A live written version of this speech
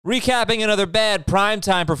Recapping another bad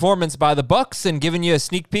primetime performance by the Bucs and giving you a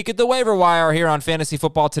sneak peek at the waiver wire here on Fantasy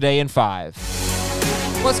Football Today in 5.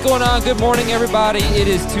 What's going on? Good morning, everybody. It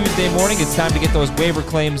is Tuesday morning. It's time to get those waiver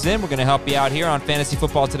claims in. We're going to help you out here on Fantasy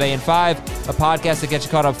Football Today in 5, a podcast that gets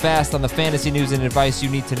you caught up fast on the fantasy news and advice you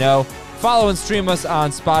need to know. Follow and stream us on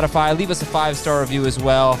Spotify. Leave us a 5-star review as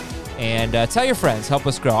well. And tell your friends. Help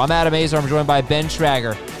us grow. I'm Adam Azar. I'm joined by Ben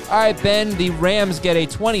Schrager. All right, Ben, the Rams get a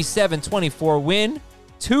 27-24 win.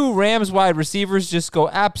 Two Rams wide receivers just go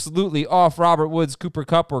absolutely off. Robert Woods, Cooper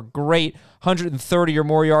Kupp were great. 130 or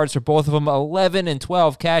more yards for both of them. 11 and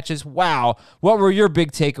 12 catches. Wow. What were your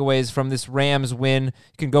big takeaways from this Rams win?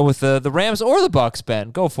 You can go with the Rams or the Bucs,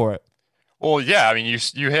 Ben. Go for it. Well, yeah, I mean,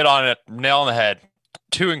 you hit on it, nail on the head.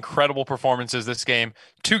 Two incredible performances this game.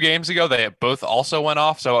 2 games ago, they both also went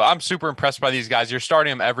off. So I'm super impressed by these guys. You're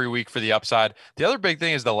starting them every week for the upside. The other big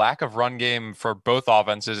thing is the lack of run game for both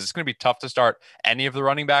offenses. It's going to be tough to start any of the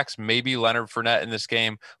running backs. Maybe Leonard Fournette in this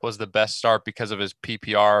game was the best start because of his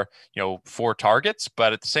PPR, 4 targets.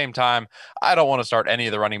 But at the same time, I don't want to start any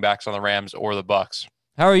of the running backs on the Rams or the Bucs.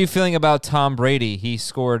 How are you feeling about Tom Brady? He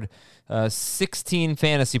scored 16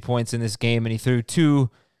 fantasy points in this game, and he threw 2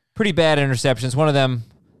 pretty bad interceptions, one of them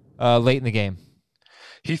late in the game.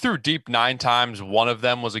 He threw deep 9 times. One of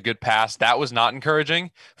them was a good pass. That was not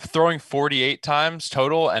encouraging. Throwing 48 times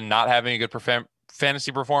total and not having a good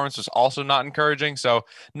fantasy performance was also not encouraging. So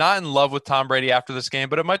not in love with Tom Brady after this game,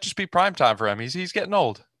 but it might just be prime time for him. He's getting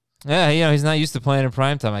old. Yeah, he's not used to playing in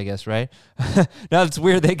primetime, I guess, right? Now, it's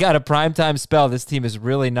weird. They got a primetime spell. This team is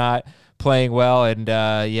really not playing well, and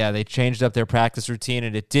they changed up their practice routine,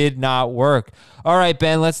 and it did not work. All right,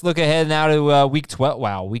 Ben, let's look ahead now to Week 12.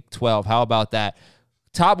 Wow, Week 12. How about that?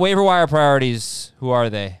 Top waiver wire priorities, who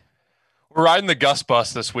are they? We're riding the Gus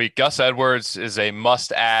bus this week. Gus Edwards is a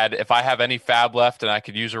must-add. If I have any fab left and I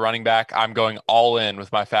could use a running back, I'm going all in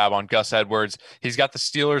with my fab on Gus Edwards. He's got the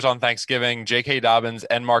Steelers on Thanksgiving. J.K. Dobbins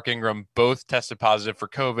and Mark Ingram both tested positive for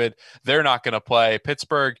COVID. They're not going to play.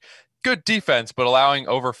 Pittsburgh, good defense, but allowing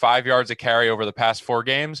over 5 yards a carry over the past 4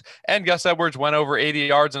 games. And Gus Edwards went over 80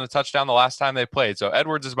 yards and a touchdown the last time they played. So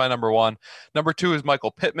Edwards is my number 1. Number 2 is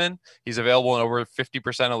Michael Pittman. He's available in over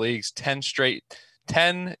 50% of leagues,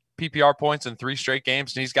 10 PPR points in 3 straight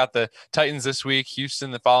games. And he's got the Titans this week,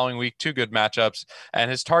 Houston the following week, 2 good matchups.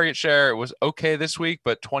 And his target share was okay this week,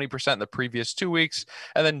 but 20% in the previous 2 weeks.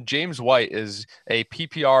 And then James White is a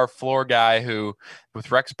PPR floor guy who,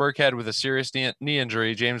 with Rex Burkhead with a serious knee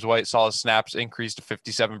injury, James White saw his snaps increase to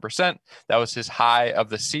 57%. That was his high of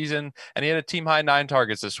the season. And he had a team high 9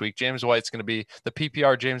 targets this week. James White's going to be the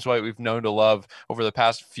PPR James White we've known to love over the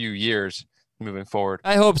past few years moving forward.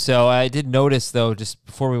 I hope so. I did notice, though, just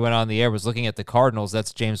before we went on the air, was looking at the Cardinals.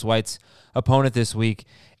 That's James White's opponent this week.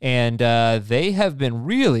 And they have been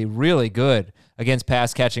really, really good against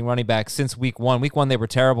pass-catching running backs since Week 1. Week 1, they were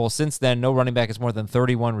terrible. Since then, no running back has more than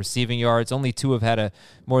 31 receiving yards. Only 2 have had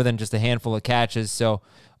more than just a handful of catches. So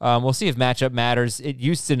we'll see if matchup matters. It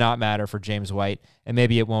used to not matter for James White, and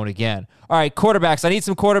maybe it won't again. All right, quarterbacks. I need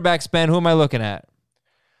some quarterbacks, Ben. Who am I looking at?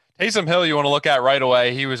 Taysom Hill, you want to look at right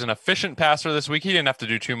away. He was an efficient passer this week. He didn't have to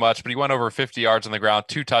do too much, but he went over 50 yards on the ground,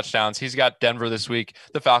 2 touchdowns. He's got Denver this week,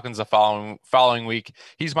 the Falcons the following week.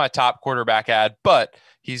 He's my top quarterback ad, but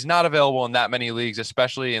he's not available in that many leagues,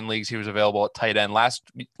 especially in leagues he was available at tight end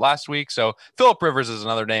last week. So Phillip Rivers is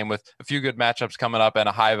another name with a few good matchups coming up and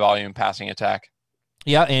a high volume passing attack.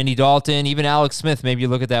 Yeah, Andy Dalton, even Alex Smith. Maybe you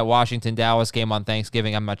look at that Washington-Dallas game on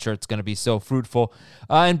Thanksgiving. I'm not sure it's going to be so fruitful.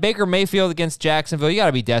 And Baker Mayfield against Jacksonville. You got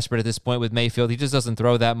to be desperate at this point with Mayfield. He just doesn't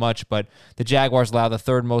throw that much, but the Jaguars allow the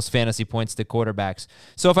 3rd most fantasy points to quarterbacks.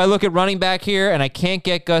 So if I look at running back here and I can't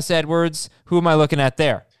get Gus Edwards, who am I looking at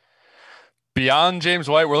there? Beyond James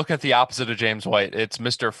White, we're looking at the opposite of James White. It's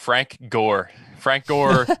Mr. Frank Gore. Frank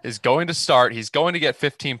Gore is going to start. He's going to get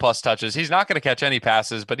 15-plus touches. He's not going to catch any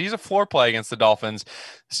passes, but he's a floor play against the Dolphins.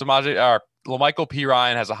 Lamichael P.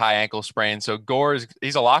 Ryan has a high ankle sprain, so Gore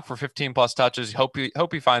he's a lock for 15-plus touches. Hope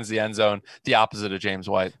he finds the end zone, the opposite of James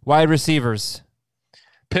White. Wide receivers.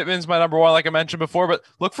 Pittman's my number 1, like I mentioned before, but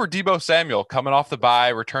look for Deebo Samuel coming off the bye,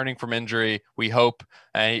 returning from injury, we hope.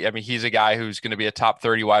 He's a guy who's going to be a top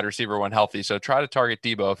 30 wide receiver when healthy, so try to target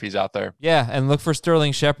Deebo if he's out there. Yeah, and look for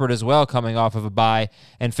Sterling Shepard as well, coming off of a bye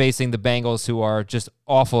and facing the Bengals, who are just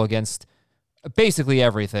awful against basically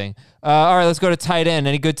everything. All right, let's go to tight end.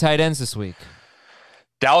 Any good tight ends this week?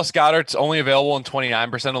 Dallas Goedert's only available in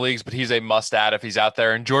 29% of leagues, but he's a must-add if he's out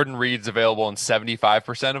there. And Jordan Reed's available in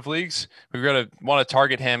 75% of leagues. We're going to want to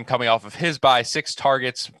target him coming off of his bye, 6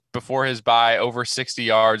 targets before his bye, over 60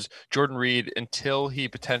 yards. Jordan Reed, until he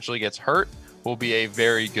potentially gets hurt, will be a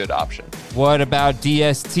very good option. What about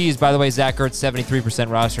DSTs? By the way, Zach Ertz, 73%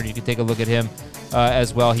 roster. You can take a look at him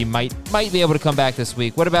as well. He might be able to come back this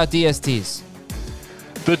week. What about DSTs?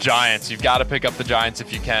 The Giants. You've got to pick up the Giants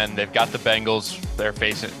if you can. They've got the Bengals.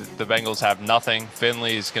 The Bengals have nothing.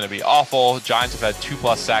 Finley is going to be awful. Giants have had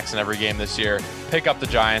 2+ sacks in every game this year. Pick up the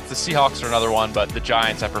Giants. The Seahawks are another one, but the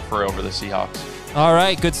Giants I prefer over the Seahawks. All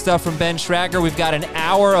right, good stuff from Ben Schrager. We've got an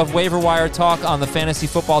hour of waiver wire talk on the Fantasy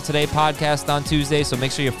Football Today podcast on Tuesday, so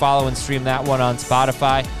make sure you follow and stream that one on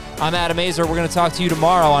Spotify. I'm Adam Azer. We're going to talk to you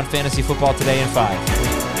tomorrow on Fantasy Football Today in 5.